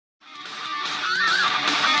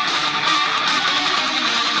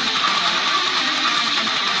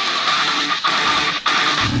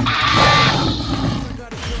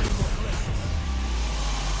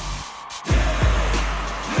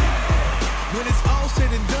When it's all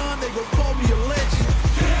said and done, they gon' call me a legend.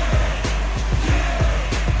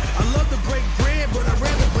 I love to break bread, but I'd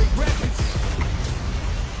rather break records.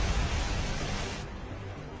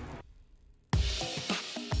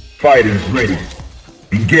 Fighters ready.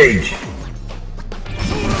 Engage.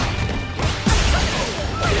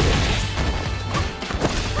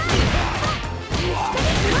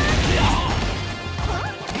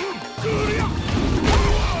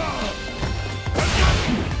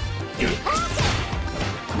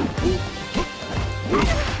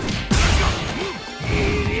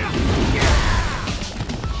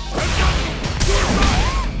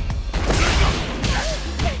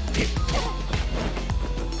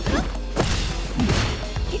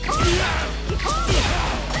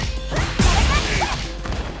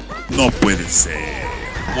 No puede ser.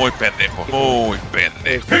 Muy pendejo. Muy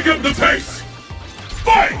pendejo. Pick up the pace.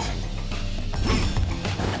 Fight.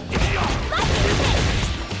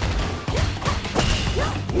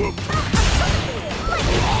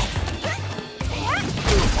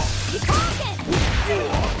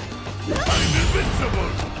 I'm invincible.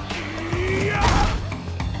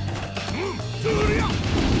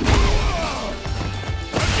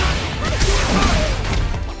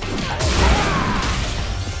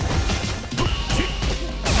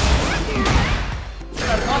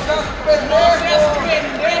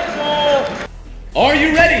 Are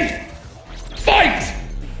you ready? Fight!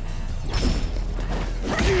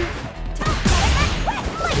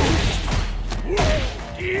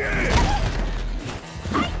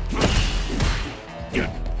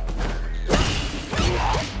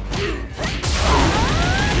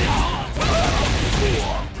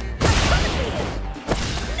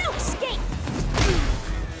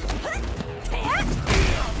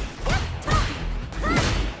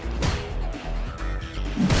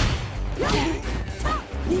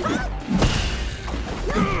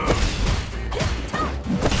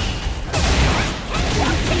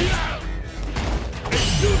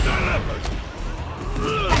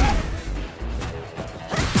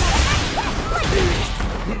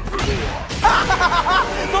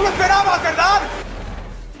 ¡No lo esperabas, ¿verdad?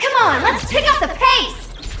 Come on, let's pick up the pace!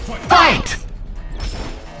 Fight!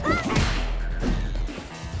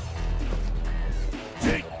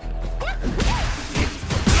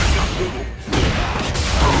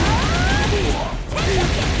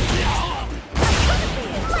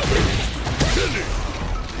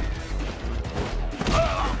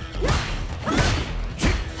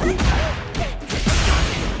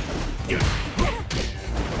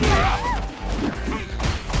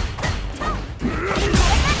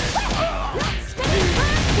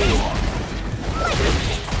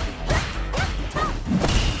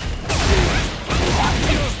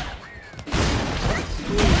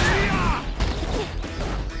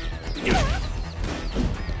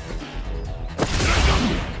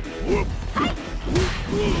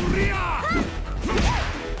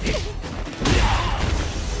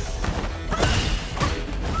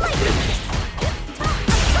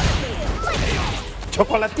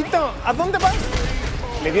 Chocolatito, ¿a dónde vas?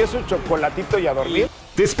 Le dio su chocolatito y a dormir.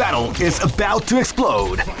 This battle is about to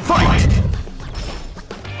explode. Fight!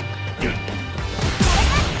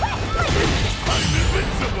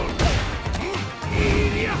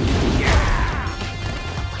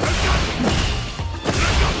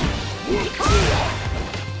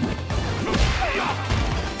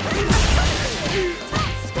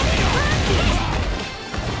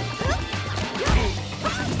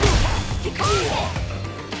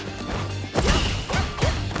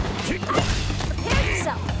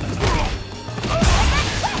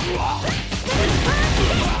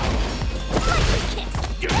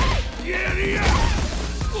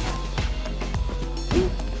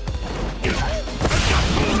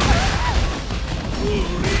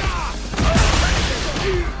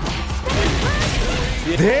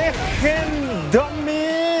 ¡Dejen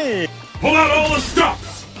dormir! Pull out all the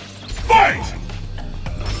stops. Fight.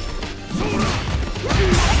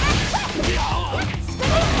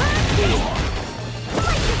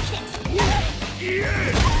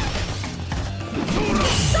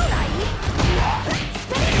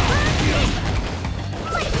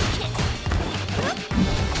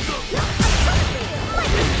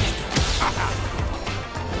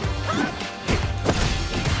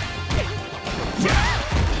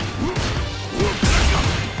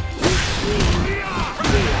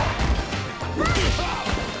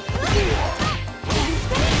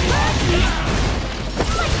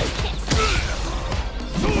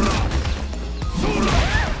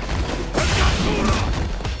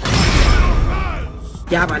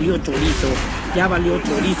 Ya valió chorizo, ya valió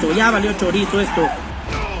chorizo, ya valió chorizo esto.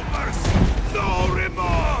 No mercy, no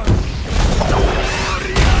remorse.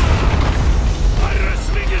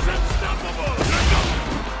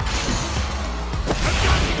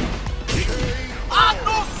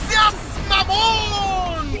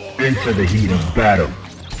 for the heat of battle.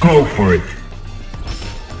 Go for it.